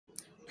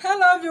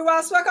Hello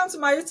viewers, welcome to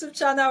my YouTube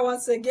channel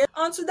once again.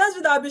 On today's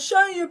video, I'll be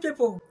showing you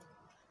people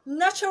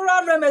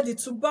natural remedy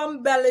to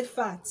burn belly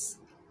fat.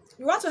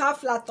 You want to have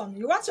flat tummy,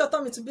 you want your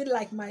tummy to be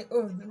like my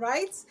own,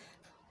 right?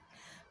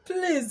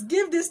 Please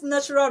give this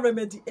natural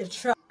remedy a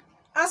try.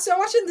 As you're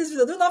watching this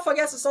video, do not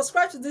forget to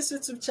subscribe to this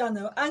YouTube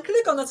channel and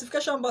click on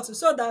notification button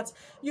so that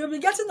you'll be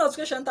getting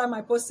notification time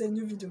I post a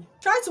new video.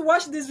 Try to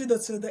watch this video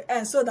till the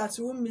end so that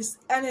you won't miss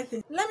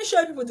anything. Let me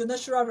show you people the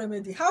natural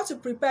remedy, how to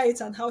prepare it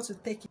and how to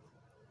take it.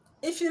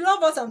 If you love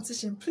what I'm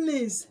teaching,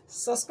 please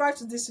subscribe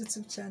to this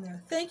YouTube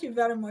channel. Thank you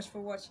very much for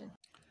watching.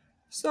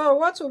 So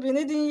what we'll be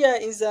needing here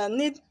is a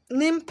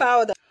neem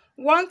powder.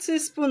 1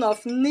 teaspoon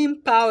of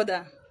neem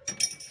powder.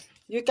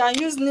 You can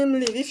use neem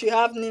leaf if you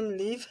have neem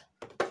leaf.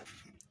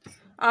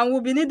 And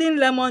we'll be needing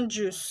lemon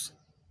juice.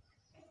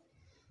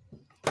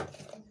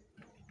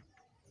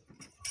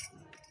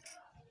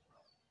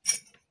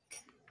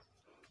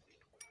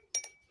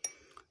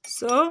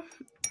 So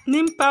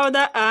neem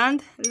powder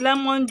and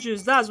lemon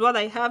juice, that's what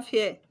I have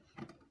here.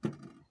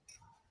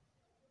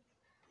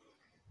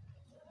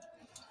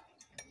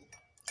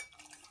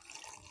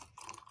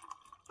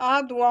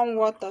 Add warm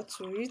water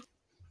to it.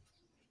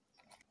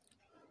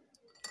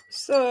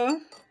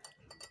 So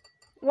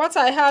what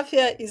I have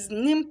here is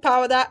neem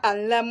powder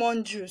and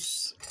lemon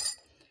juice.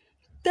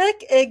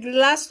 Take a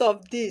glass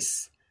of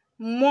this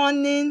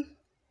morning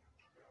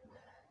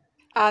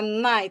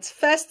and night,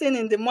 first thing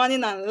in the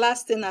morning and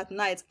last thing at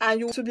night, and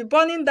you will be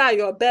burning down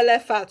your belly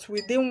fat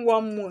within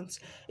 1 month.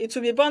 It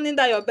will be burning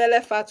down your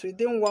belly fat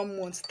within 1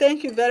 month.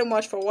 Thank you very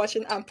much for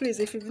watching, and please,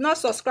 if you've not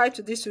subscribed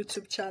to this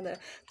YouTube channel,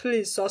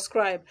 please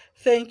subscribe.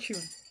 Thank you.